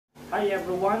Hi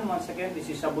everyone, once again this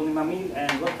is Sabumnim Hamil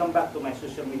and welcome back to my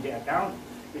social media account,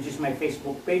 which is my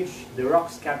Facebook page, The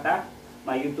Rocks Kata,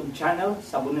 my YouTube channel,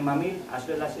 Sabumnim Hamil, as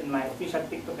well as in my official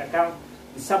TikTok account,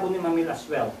 the Sabumnim Hamil as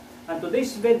well. And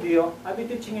today's video, I'll be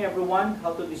teaching everyone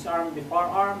how to disarm the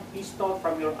firearm, pistol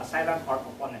from your assailant or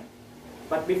opponent.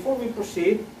 But before we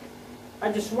proceed,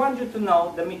 I just want you to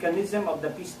know the mechanism of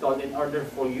the pistol in order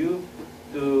for you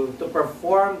to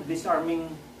perform disarming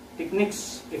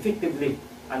techniques effectively.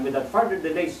 And without further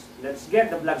delays, let's get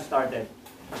the vlog started.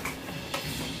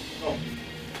 So,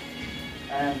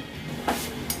 and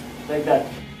like that.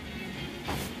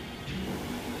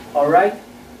 Alright,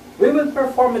 we will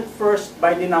perform it first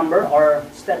by the number or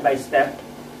step by step.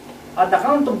 At the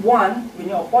count of 1, when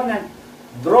your opponent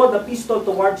draw the pistol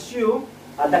towards you,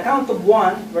 at the count of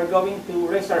 1, we're going to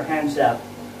raise our hands up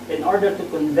in order to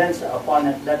convince our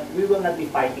opponent that we will not be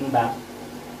fighting back.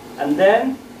 And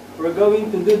then, we're going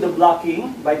to do the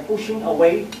blocking by pushing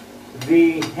away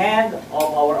the hand of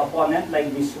our opponent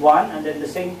like this one, and then at the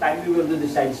same time we will do the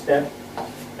side step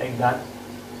like that.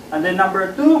 And then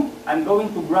number 2, I'm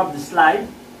going to grab the slide,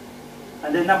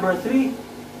 and then number 3,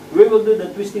 we will do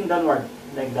the twisting downward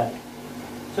like that.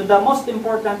 So the most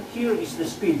important here is the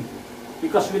speed,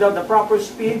 because without the proper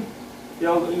speed,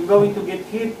 you're going to get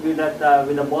hit with that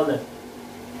with a bullet.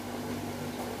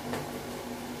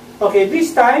 Okay,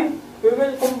 this time we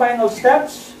will combine all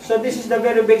steps. So this is the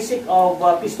very basic of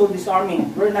pistol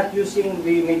disarming. We're not using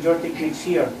the major techniques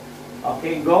here.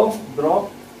 Okay, go, draw,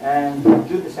 and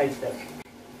do the side step.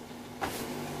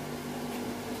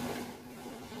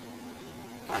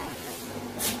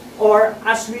 Or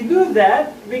as we do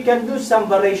that, we can do some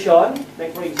variation.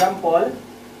 Like for example,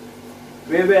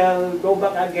 we will go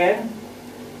back again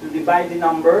to divide the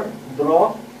number,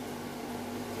 draw.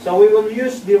 So we will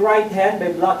use the right hand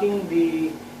by blocking the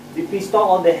pistol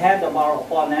on the hand of our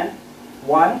opponent,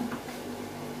 1.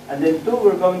 And then 2,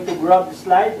 we're going to grab the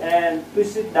slide and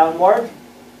twist it downward,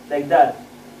 like that.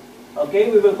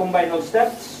 Okay, we will combine those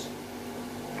steps.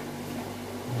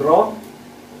 Draw,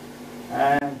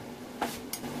 and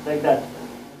like that.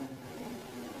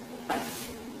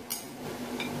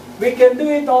 We can do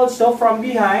it also from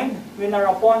behind, when our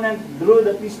opponent drew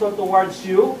the pistol towards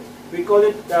you. We call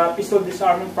it pistol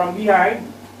disarming from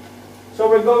behind. So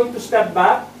we're going to step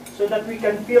back, so that we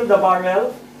can feel the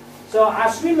barrel. So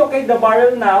as we locate the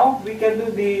barrel now, we can do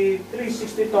the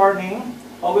 360 turning.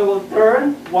 Or we will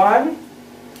turn, 1,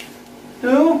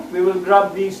 2, we will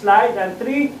grab the slide, and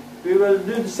 3, we will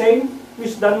do the same,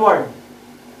 twist downward.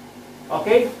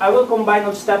 Okay, I will combine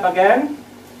the step again.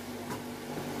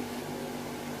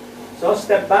 So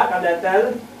step back and then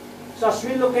tell. So as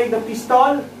we locate the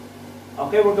pistol,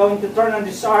 okay, we're going to turn and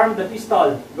disarm the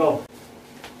pistol. Go.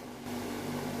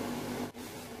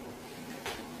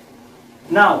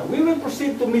 Now, we will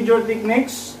proceed to major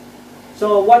techniques.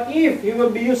 So, what if you will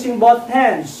be using both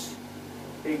hands?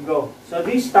 Okay, go. So,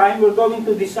 this time, we're going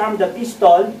to disarm the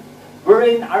pistol,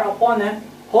 wherein our opponent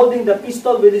holding the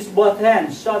pistol with his both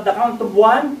hands. So, at the count of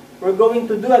 1, we're going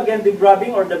to do again the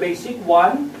grabbing or the basic.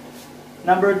 1.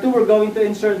 Number 2, we're going to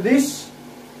insert this.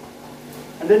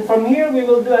 And then from here, we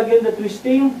will do again the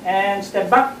twisting and step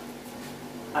back.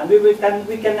 And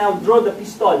we can now draw the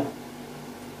pistol.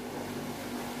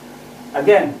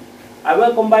 Again, I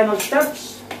will combine all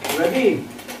steps. Ready?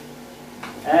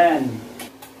 And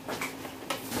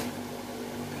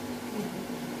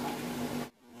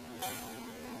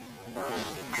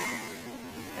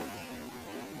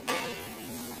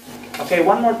okay,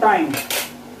 one more time.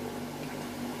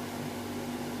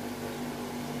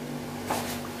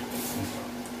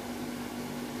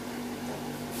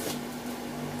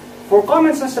 For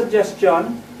comments and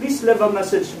suggestion, please leave a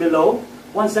message below.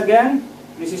 Once again,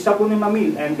 this is Sabumnim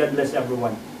Hamil, and God bless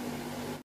everyone.